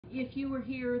if you were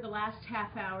here the last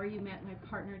half hour, you met my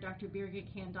partner, Dr.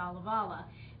 Bariatric,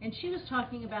 and she was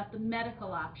talking about the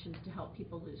medical options to help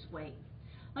people lose weight.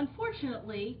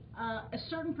 Unfortunately, a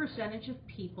certain percentage of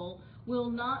people will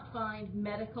not find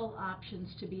medical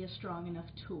options to be a strong enough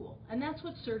tool, and that's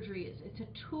what surgery is. It's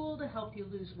a tool to help you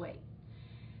lose weight.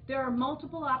 There are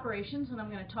multiple operations, and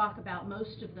I'm going to talk about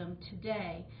most of them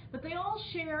today, but they all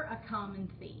share a common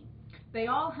theme. They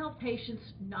all help patients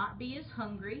not be as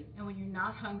hungry, and when you're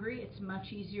not hungry, it's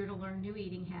much easier to learn new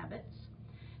eating habits.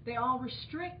 They all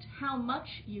restrict how much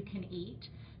you can eat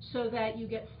so that you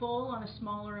get full on a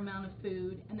smaller amount of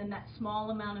food, and then that small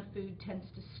amount of food tends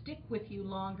to stick with you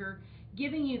longer,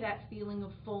 giving you that feeling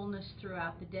of fullness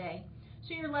throughout the day,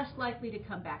 so you're less likely to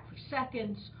come back for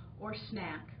seconds or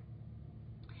snack.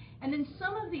 And then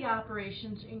some of the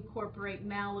operations incorporate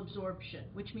malabsorption,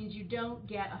 which means you don't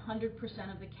get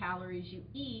 100% of the calories you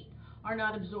eat are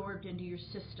not absorbed into your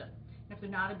system. If they're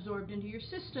not absorbed into your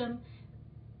system,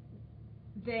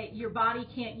 your body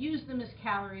can't use them as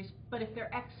calories, but if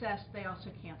they're excess, they also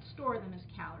can't store them as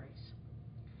calories.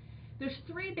 There's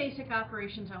three basic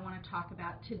operations I want to talk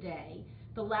about today: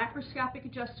 the laparoscopic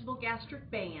adjustable gastric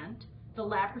band, the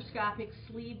laparoscopic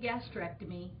sleeve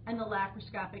gastrectomy, and the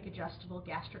laparoscopic adjustable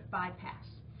gastric bypass.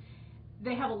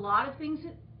 They have a lot of things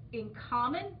in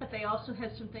common, but they also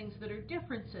have some things that are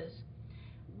differences.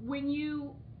 When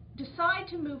you decide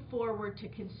to move forward to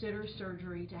consider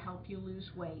surgery to help you lose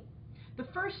weight, the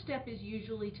first step is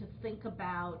usually to think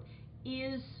about,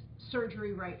 is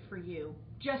surgery right for you,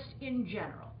 just in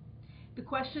general? The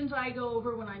questions I go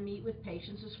over when I meet with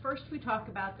patients is, first we talk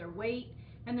about their weight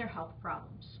and their health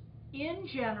problems. In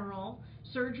general,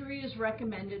 surgery is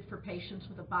recommended for patients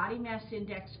with a body mass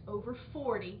index over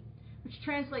 40, which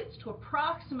translates to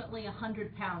approximately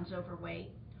 100 pounds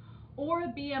overweight, or a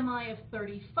BMI of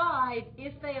 35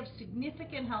 if they have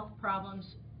significant health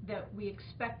problems that we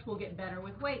expect will get better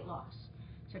with weight loss,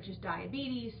 such as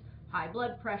diabetes, high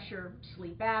blood pressure,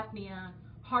 sleep apnea,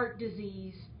 heart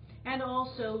disease, and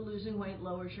also losing weight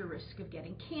lowers your risk of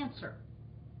getting cancer.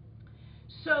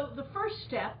 So the first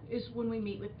step is, when we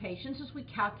meet with patients, is we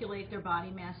calculate their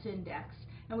body mass index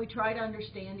and we try to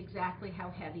understand exactly how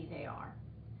heavy they are.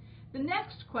 The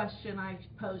next question I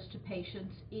pose to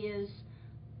patients is,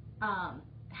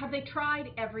 have they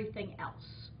tried everything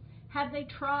else? Have they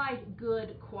tried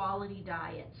good quality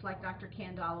diets like Dr.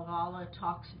 Kandalavala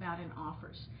talks about and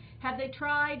offers? Have they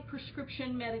tried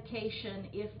prescription medication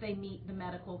if they meet the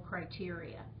medical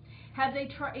criteria? Have they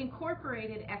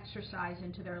incorporated exercise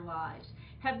into their lives?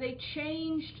 Have they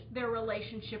changed their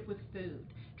relationship with food,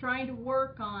 trying to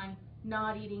work on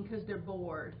not eating because they're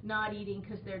bored, not eating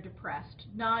because they're depressed,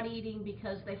 not eating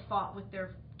because they fought with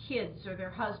their kids or their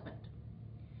husband?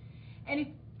 And if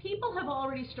people have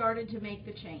already started to make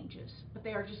the changes, but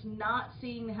they are just not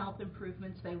seeing the health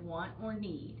improvements they want or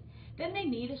need, then they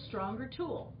need a stronger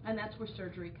tool, and that's where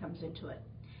surgery comes into it.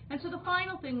 And so the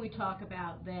final thing we talk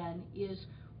about then is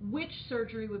which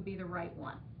surgery would be the right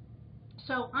one.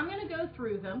 So I'm going to go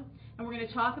through them, and we're going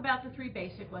to talk about the three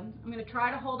basic ones. I'm going to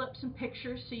try to hold up some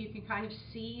pictures so you can kind of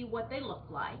see what they look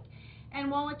like. And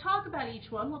while I talk about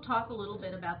each one, we'll talk a little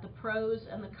bit about the pros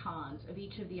and the cons of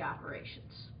each of the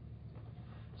operations.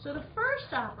 So the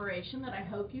first operation that I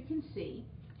hope you can see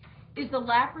is the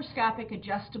laparoscopic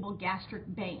adjustable gastric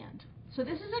band. So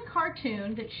this is a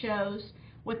cartoon that shows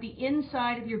what the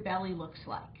inside of your belly looks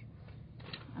like.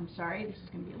 I'm sorry, this is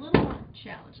going to be a little more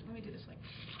challenging. Let me do this like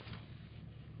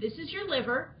this. Is your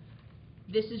liver.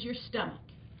 This is your stomach.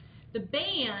 The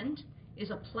band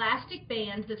is a plastic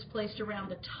band that's placed around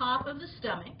the top of the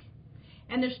stomach,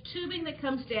 and there's tubing that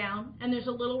comes down, and there's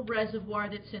a little reservoir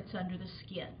that sits under the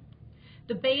skin.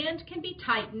 The band can be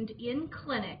tightened in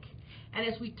clinic, and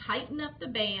as we tighten up the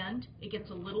band, it gets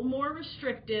a little more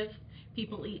restrictive.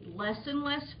 People eat less and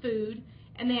less food,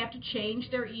 and they have to change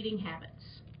their eating habits.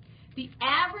 The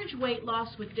average weight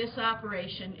loss with this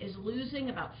operation is losing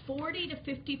about 40 to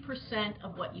 50%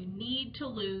 of what you need to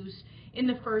lose in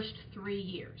the first 3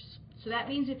 years. So that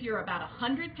means if you're about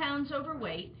 100 pounds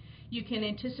overweight, you can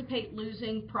anticipate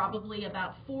losing probably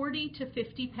about 40 to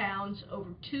 50 pounds over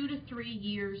 2 to 3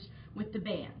 years with the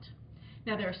band.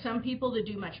 Now, there are some people that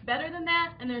do much better than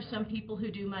that, and there are some people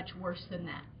who do much worse than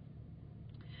that.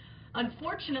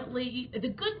 Unfortunately, the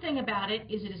good thing about it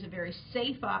is a very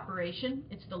safe operation.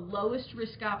 It's the lowest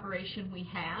risk operation we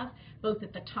have, both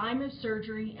at the time of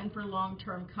surgery and for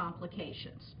long-term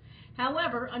complications.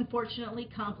 However, unfortunately,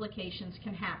 complications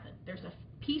can happen. There's a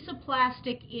piece of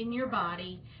plastic in your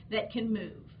body that can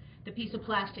move. The piece of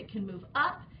plastic can move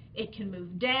up, it can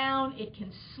move down, it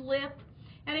can slip,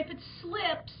 and if it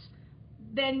slips,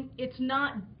 then it's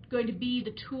not going to be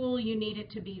the tool you need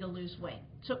it to be to lose weight.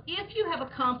 So if you have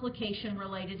a complication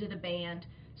related to the band,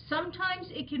 sometimes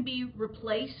it can be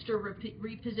replaced or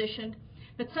repositioned,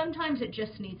 but sometimes it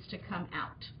just needs to come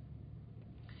out.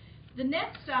 The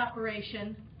next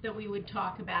operation that we would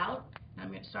talk about, I'm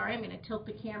going to tilt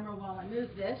the camera while I move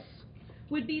this,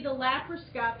 would be the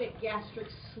laparoscopic gastric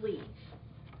sleeve.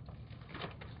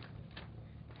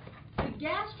 The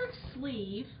gastric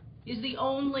sleeve is the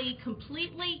only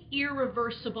completely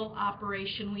irreversible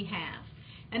operation we have.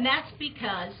 And that's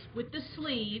because with the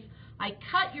sleeve, I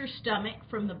cut your stomach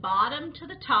from the bottom to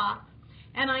the top,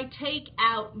 and I take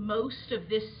out most of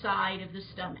this side of the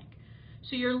stomach.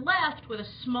 So you're left with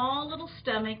a small little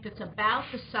stomach that's about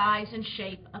the size and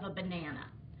shape of a banana.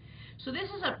 So this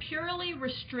is a purely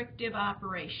restrictive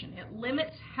operation. It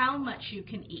limits how much you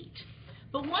can eat.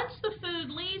 But once the food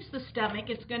leaves the stomach,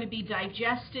 it's going to be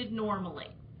digested normally.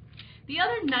 The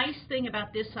other nice thing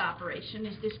about this operation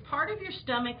is this part of your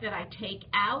stomach that I take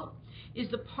out is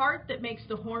the part that makes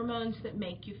the hormones that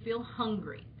make you feel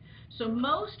hungry. So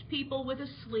most people with a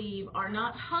sleeve are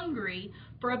not hungry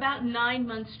for about 9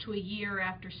 months to a year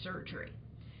after surgery,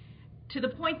 to the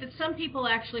point that some people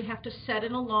actually have to set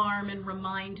an alarm and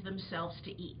remind themselves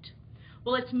to eat.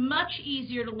 Well, it's much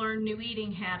easier to learn new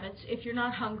eating habits if you're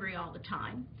not hungry all the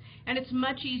time, and it's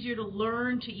much easier to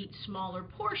learn to eat smaller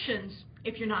portions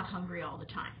if you're not hungry all the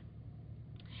time.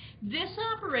 This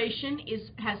operation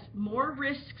has more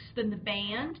risks than the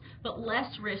band, but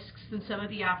less risks than some of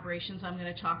the operations I'm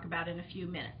going to talk about in a few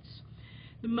minutes.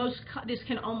 This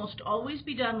can almost always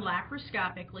be done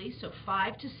laparoscopically, so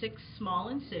 5 to 6 small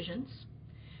incisions.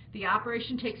 The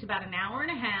operation takes about an hour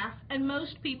and a half, and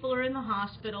most people are in the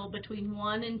hospital between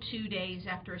 1 and 2 days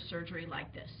after a surgery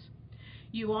like this.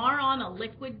 You are on a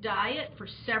liquid diet for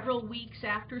several weeks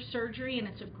after surgery, and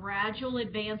it's a gradual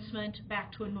advancement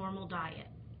back to a normal diet,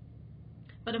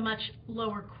 but a much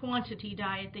lower quantity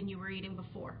diet than you were eating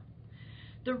before.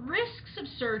 The risks of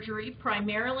surgery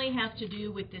primarily have to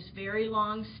do with this very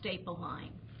long staple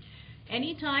line.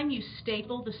 Anytime you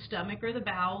staple the stomach or the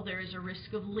bowel, there is a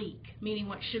risk of leak, meaning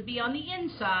what should be on the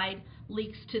inside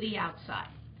leaks to the outside.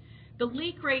 The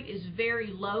leak rate is very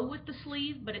low with the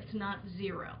sleeve, but it's not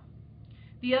zero.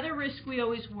 The other risk we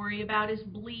always worry about is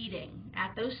bleeding.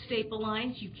 At those staple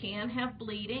lines, you can have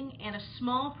bleeding, and a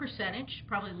small percentage,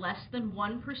 probably less than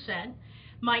 1%,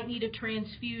 might need a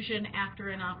transfusion after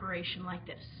an operation like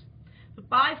this. But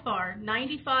by far,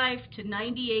 95 to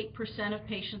 98% of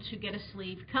patients who get a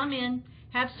sleeve come in,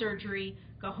 have surgery,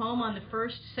 go home on the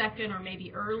first, second, or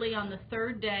maybe early on the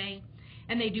third day,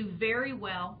 and they do very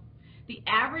well. The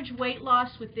average weight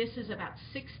loss with this is about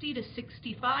 60 to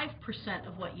 65%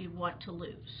 of what you want to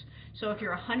lose. So if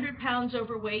you're 100 pounds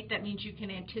overweight, that means you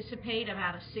can anticipate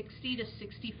about a 60 to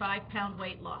 65 pound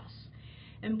weight loss.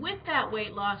 And with that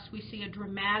weight loss, we see a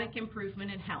dramatic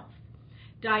improvement in health.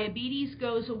 Diabetes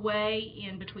goes away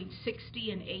in between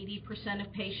 60 and 80%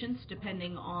 of patients,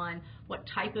 depending on what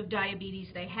type of diabetes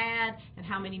they had and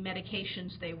how many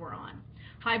medications they were on.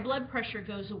 High blood pressure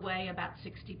goes away about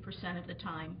 60% of the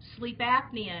time. Sleep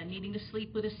apnea, needing to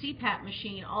sleep with a CPAP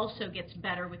machine, also gets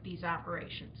better with these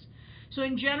operations. So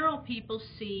in general, people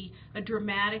see a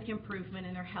dramatic improvement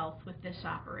in their health with this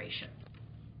operation.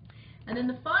 And then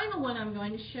the final one I'm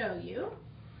going to show you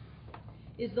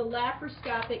is the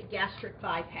laparoscopic gastric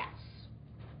bypass.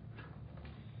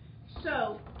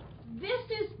 So this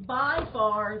is by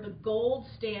far the gold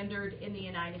standard in the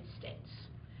United States.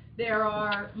 There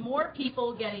are more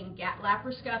people getting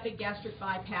laparoscopic gastric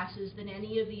bypasses than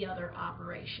any of the other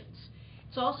operations.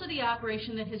 It's also the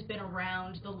operation that has been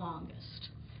around the longest.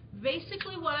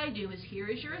 Basically what I do is, here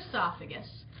is your esophagus,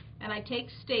 and I take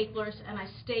staplers and I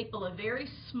staple a very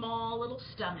small little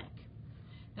stomach.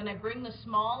 Then I bring the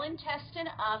small intestine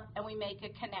up and we make a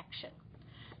connection.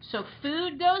 So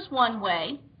food goes one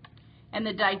way and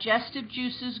the digestive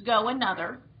juices go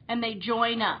another, and they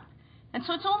join up. And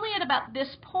so it's only at about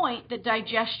this point that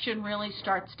digestion really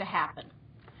starts to happen.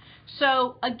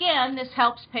 So again, this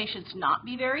helps patients not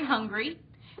be very hungry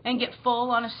and get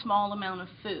full on a small amount of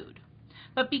food.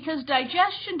 But because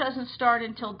digestion doesn't start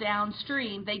until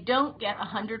downstream, they don't get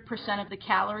 100% of the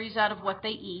calories out of what they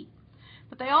eat,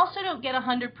 but they also don't get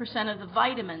 100% of the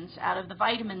vitamins out of the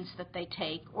vitamins that they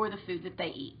take or the food that they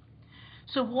eat.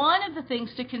 So one of the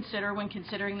things to consider when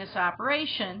considering this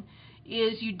operation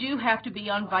is you do have to be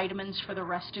on vitamins for the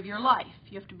rest of your life.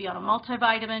 You have to be on a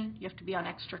multivitamin, you have to be on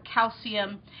extra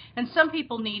calcium, and some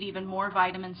people need even more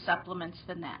vitamin supplements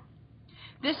than that.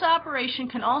 This operation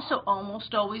can also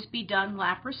almost always be done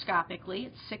laparoscopically.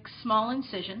 It's 6 small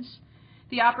incisions.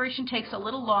 The operation takes a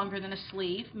little longer than a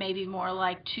sleeve, maybe more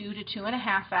like 2 to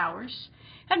 2.5 hours.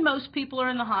 and most people are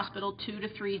in the hospital 2 to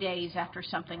 3 days after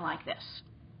something like this.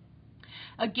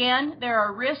 Again, there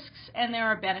are risks and there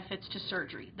are benefits to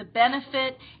surgery. The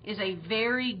benefit is a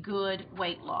very good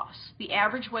weight loss. The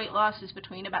average weight loss is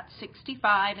between about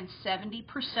 65 and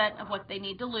 70% of what they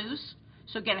need to lose.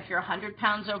 So again, if you're 100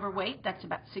 pounds overweight, that's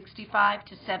about 65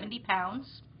 to 70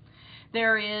 pounds.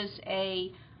 There is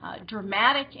a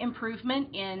dramatic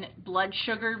improvement in blood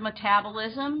sugar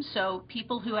metabolism. So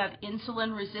people who have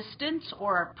insulin resistance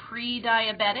or are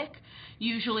pre-diabetic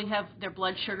usually have their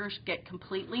blood sugars get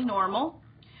completely normal.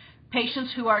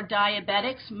 Patients who are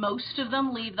diabetics, most of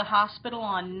them leave the hospital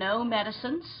on no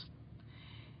medicines,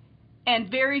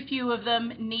 and very few of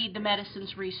them need the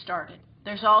medicines restarted.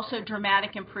 There's also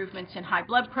dramatic improvements in high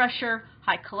blood pressure,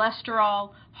 high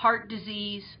cholesterol, heart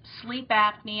disease, sleep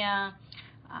apnea.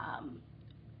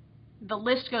 The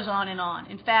list goes on and on.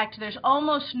 In fact, there's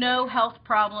almost no health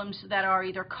problems that are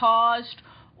either caused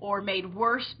or made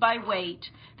worse by weight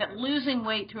that losing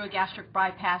weight through a gastric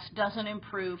bypass doesn't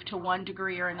improve to one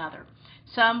degree or another.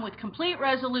 Some with complete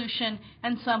resolution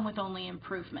and some with only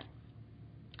improvement.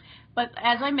 But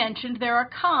as I mentioned, there are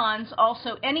cons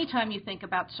also anytime you think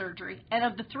about surgery. And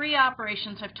of the 3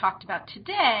 operations I've talked about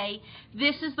today,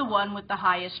 this is the one with the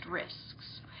highest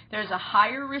risks. There's a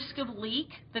higher risk of leak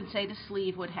than, say, the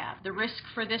sleeve would have. The risk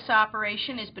for this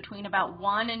operation is between about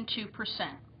 1 and 2%.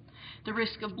 The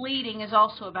risk of bleeding is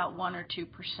also about 1 or 2%.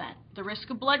 The risk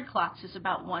of blood clots is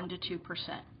about 1 to 2%.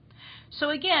 So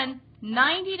again,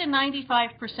 90 to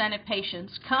 95% of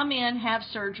patients come in, have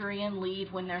surgery, and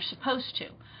leave when they're supposed to.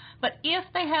 But if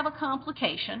they have a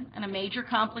complication, and a major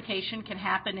complication can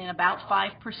happen in about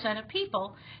 5% of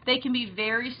people, they can be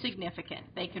very significant.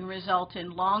 They can result in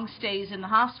long stays in the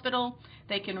hospital,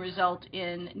 they can result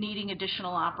in needing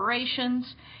additional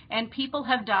operations, and people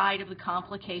have died of the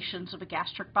complications of a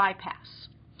gastric bypass.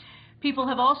 People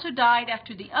have also died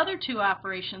after the other 2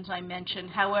 operations I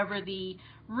mentioned. However, the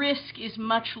risk is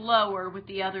much lower with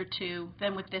the other 2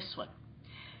 than with this one.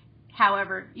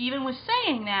 However, even with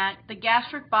saying that, the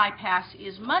gastric bypass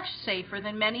is much safer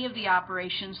than many of the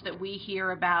operations that we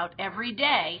hear about every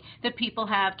day that people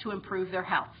have to improve their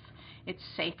health. It's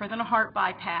safer than a heart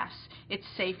bypass. It's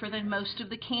safer than most of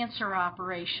the cancer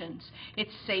operations.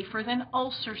 It's safer than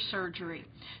ulcer surgery.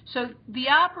 So the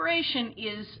operation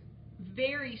is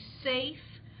very safe,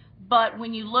 but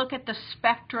when you look at the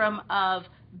spectrum of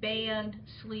band,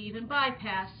 sleeve, and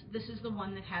bypass, this is the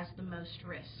one that has the most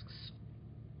risks.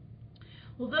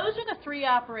 Well, those are the 3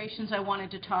 operations I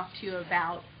wanted to talk to you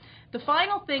about. The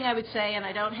final thing I would say, and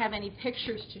I don't have any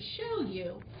pictures to show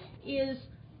you, is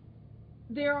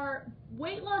there are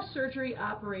weight loss surgery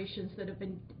operations that have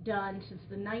been done since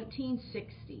the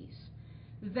 1960s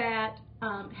that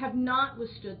have not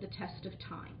withstood the test of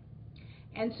time.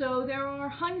 And so there are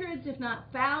hundreds, if not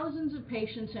thousands, of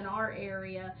patients in our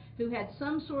area who had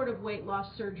some sort of weight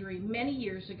loss surgery many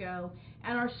years ago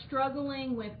and are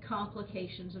struggling with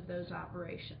complications of those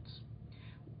operations.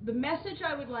 The message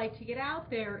I would like to get out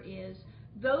there is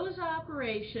those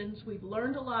operations, we've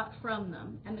learned a lot from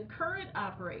them, and the current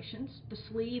operations, the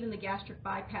sleeve and the gastric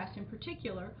bypass in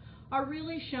particular, are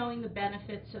really showing the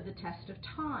benefits of the test of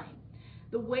time.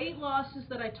 The weight losses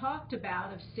that I talked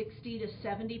about of 60 to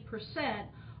 70%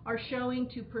 are showing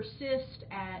to persist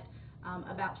at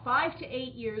about 5 to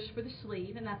 8 years for the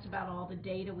sleeve, and that's about all the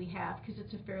data we have because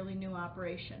it's a fairly new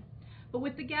operation. But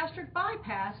with the gastric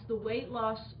bypass, the weight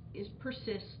loss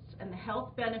persists and the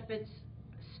health benefits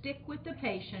stick with the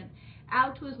patient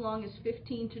out to as long as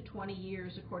 15 to 20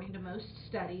 years according to most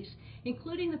studies,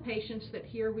 including the patients that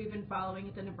here we've been following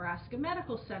at the Nebraska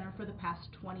Medical Center for the past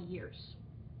 20 years.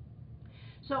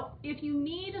 So if you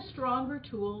need a stronger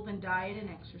tool than diet and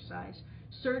exercise,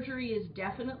 surgery is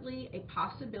definitely a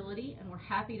possibility, and we're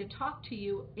happy to talk to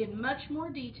you in much more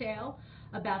detail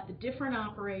about the different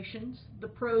operations, the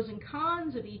pros and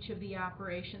cons of each of the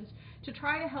operations, to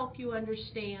try to help you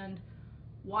understand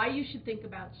why you should think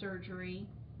about surgery,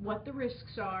 what the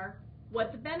risks are,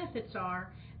 what the benefits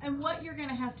are, and what you're going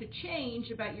to have to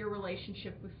change about your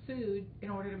relationship with food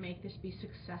in order to make this be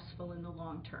successful in the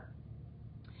long term.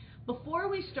 Before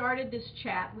we started this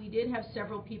chat, we did have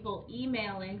several people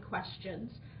email in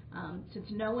questions.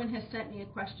 Since no one has sent me a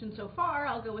question so far,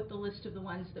 I'll go with the list of the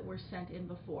ones that were sent in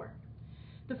before.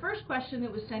 The first question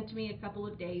that was sent to me a couple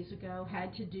of days ago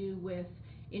had to do with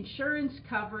insurance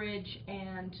coverage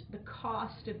and the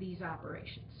cost of these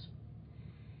operations.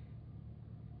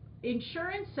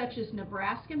 Insurance such as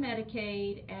Nebraska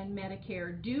Medicaid and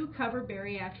Medicare do cover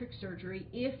bariatric surgery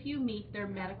if you meet their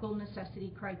medical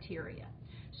necessity criteria.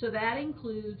 So that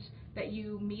includes that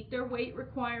you meet their weight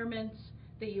requirements,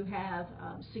 that you have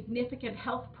significant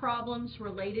health problems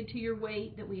related to your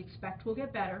weight that we expect will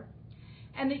get better,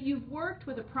 and that you've worked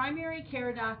with a primary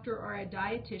care doctor or a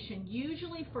dietitian,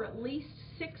 usually for at least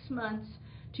 6 months,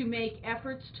 to make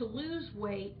efforts to lose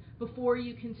weight before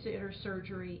you consider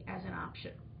surgery as an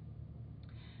option.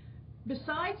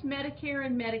 Besides Medicare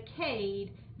and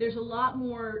Medicaid, there's a lot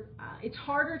more, it's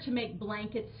harder to make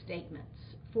blanket statements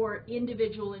for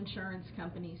individual insurance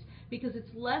companies because it's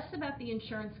less about the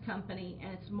insurance company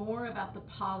and it's more about the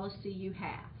policy you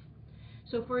have.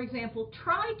 So for example,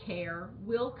 TRICARE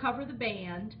will cover the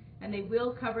band and they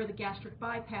will cover the gastric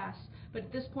bypass, but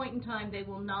at this point in time they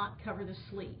will not cover the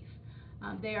sleeve.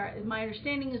 My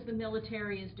understanding is the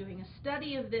military is doing a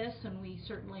study of this, and we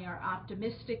certainly are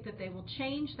optimistic that they will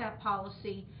change that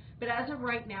policy, but as of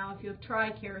right now, if you have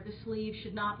TRICARE, the sleeve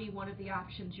should not be one of the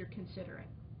options you're considering.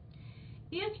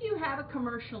 If you have a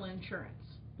commercial insurance,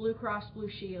 Blue Cross Blue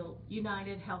Shield,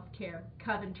 United Healthcare,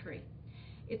 Coventry,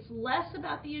 it's less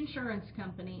about the insurance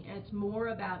company and it's more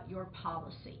about your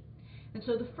policy. And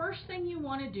so the first thing you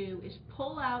want to do is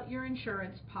pull out your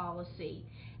insurance policy,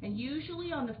 and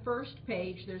usually on the first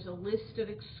page there's a list of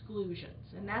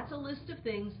exclusions, and that's a list of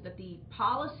things that the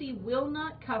policy will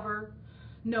not cover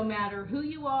no matter who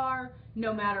you are,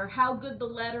 no matter how good the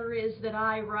letter is that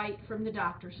I write from the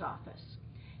doctor's office.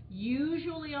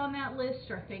 Usually on that list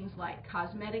are things like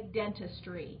cosmetic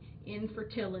dentistry,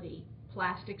 infertility,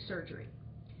 plastic surgery.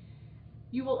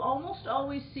 You will almost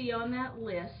always see on that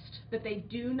list that they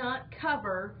do not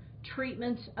cover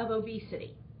treatments of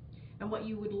obesity. And what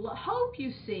you would hope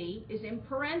you see is in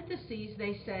parentheses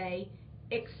they say,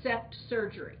 except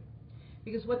surgery.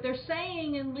 Because what they're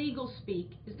saying in legal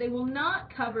speak is they will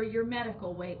not cover your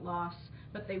medical weight loss,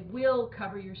 but they will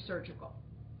cover your surgical.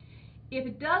 If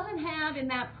it doesn't have in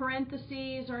that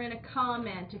parentheses or in a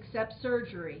comment except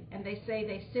surgery, and they say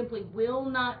they simply will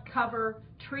not cover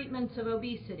treatments of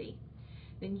obesity,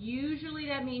 then usually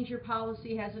that means your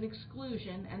policy has an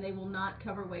exclusion and they will not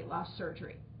cover weight loss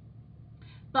surgery.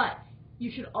 But you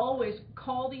should always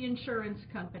call the insurance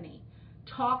company,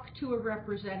 talk to a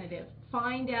representative,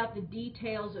 find out the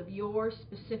details of your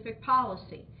specific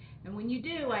policy. And when you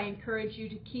do, I encourage you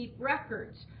to keep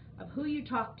records of who you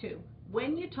talked to,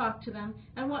 when you talked to them,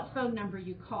 and what phone number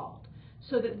you called.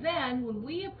 So that then when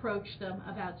we approach them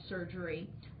about surgery,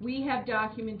 we have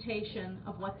documentation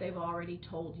of what they've already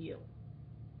told you.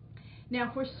 Now,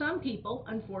 for some people,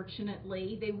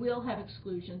 unfortunately, they will have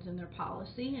exclusions in their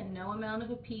policy, and no amount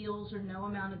of appeals or no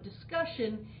amount of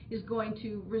discussion is going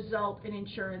to result in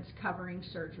insurance covering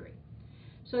surgery.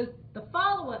 So the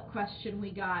follow-up question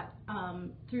we got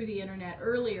through the internet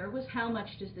earlier was, how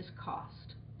much does this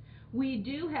cost? We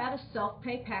do have a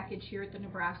self-pay package here at the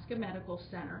Nebraska Medical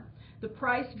Center. The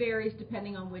price varies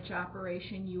depending on which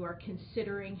operation you are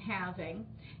considering having,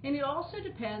 and it also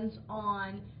depends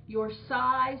on your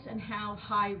size and how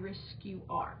high risk you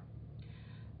are.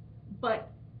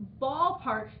 But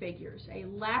ballpark figures, a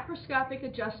laparoscopic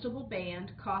adjustable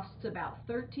band costs about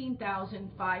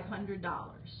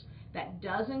 $13,500. That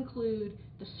does include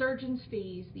the surgeon's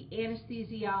fees, the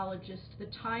anesthesiologist, the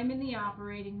time in the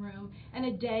operating room, and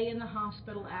a day in the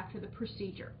hospital after the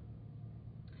procedure.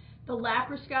 The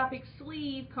laparoscopic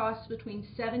sleeve costs between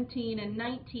 $17,000 and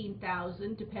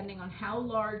 $19,000 depending on how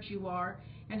large you are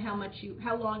and how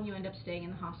long you end up staying in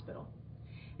the hospital.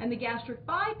 And the gastric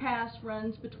bypass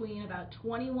runs between about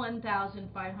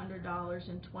 $21,500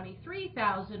 and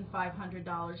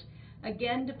 $23,500,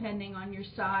 again depending on your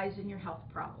size and your health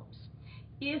problems.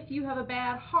 If you have a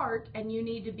bad heart and you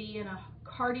need to be in a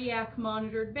cardiac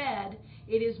monitored bed,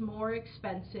 it is more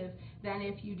expensive than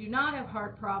if you do not have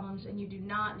heart problems and you do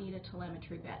not need a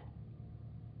telemetry bed.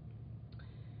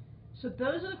 So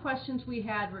those are the questions we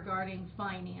had regarding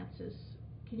finances.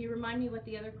 Can you remind me what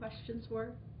the other questions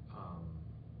were?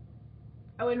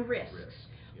 Oh, and risks. Yes.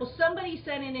 Well, somebody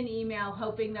sent in an email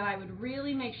hoping that I would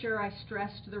really make sure I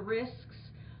stressed the risks.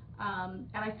 And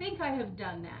I think I have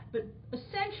done that. But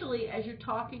essentially, as you're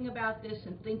talking about this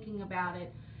and thinking about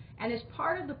it, and as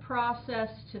part of the process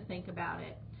to think about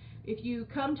it, if you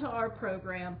come to our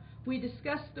program, we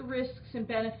discuss the risks and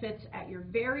benefits at your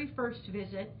very first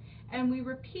visit, and we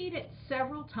repeat it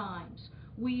several times.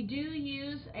 We do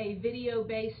use a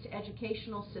video-based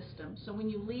educational system. So when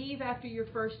you leave after your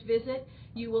first visit,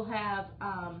 you will have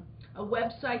a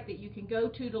website that you can go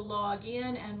to log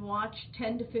in and watch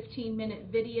 10 to 15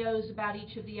 minute videos about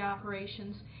each of the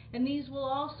operations. And these will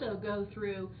also go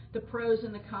through the pros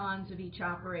and the cons of each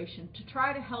operation to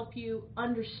try to help you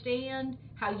understand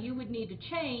how you would need to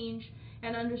change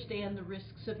and understand the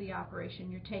risks of the operation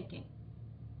you're taking.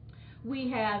 We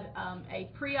have a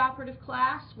preoperative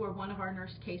class where one of our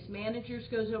nurse case managers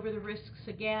goes over the risks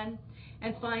again.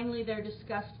 And finally, they're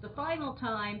discussed the final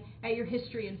time at your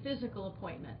history and physical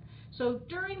appointment. So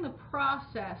during the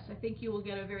process, I think you will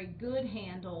get a very good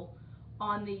handle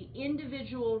on the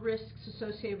individual risks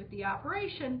associated with the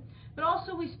operation, but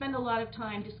also we spend a lot of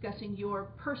time discussing your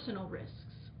personal risks.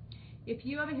 If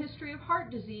you have a history of heart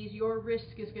disease, your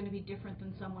risk is going to be different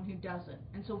than someone who doesn't.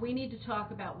 And so we need to talk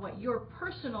about what your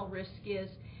personal risk is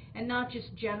and not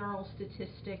just general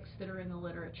statistics that are in the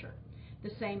literature.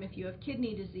 The same if you have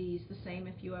kidney disease, the same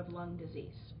if you have lung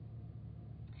disease.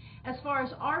 As far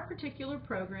as our particular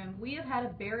program, we have had a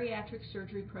bariatric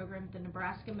surgery program at the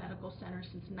Nebraska Medical Center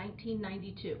since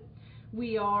 1992.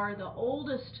 We are the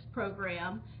oldest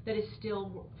program that is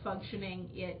still functioning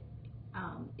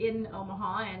in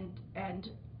Omaha and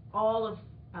all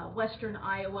of western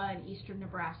Iowa and eastern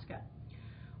Nebraska.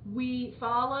 We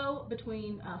follow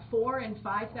between 4,000 and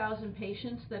 5,000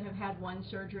 patients that have had one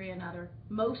surgery or another.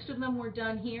 Most of them were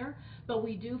done here, but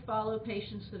we do follow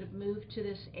patients that have moved to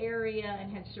this area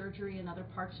and had surgery in other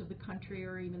parts of the country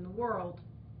or even the world.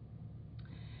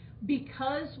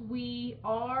 Because we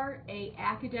are an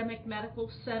academic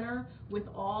medical center with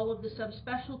all of the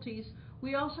subspecialties,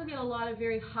 we also get a lot of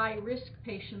very high-risk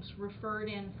patients referred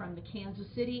in from the Kansas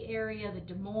City area, the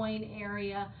Des Moines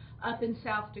area, up in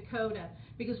South Dakota.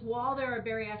 Because while there are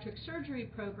bariatric surgery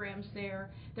programs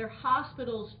there, their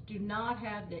hospitals do not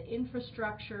have the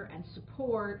infrastructure and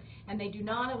support, and they do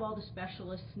not have all the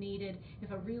specialists needed if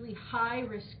a really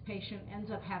high-risk patient ends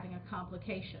up having a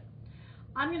complication.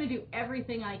 I'm going to do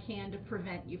everything I can to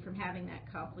prevent you from having that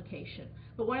complication.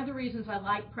 But one of the reasons I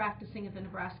like practicing at the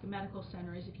Nebraska Medical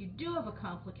Center is if you do have a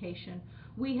complication,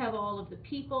 we have all of the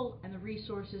people and the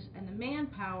resources and the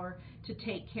manpower to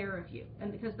take care of you.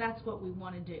 And because that's what we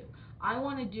want to do. I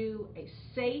want to do a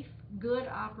safe, good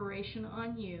operation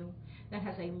on you that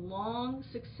has a long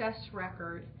success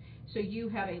record so you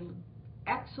have an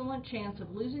excellent chance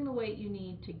of losing the weight you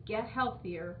need to get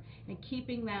healthier and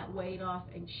keeping that weight off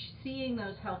and seeing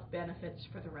those health benefits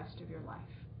for the rest of your life.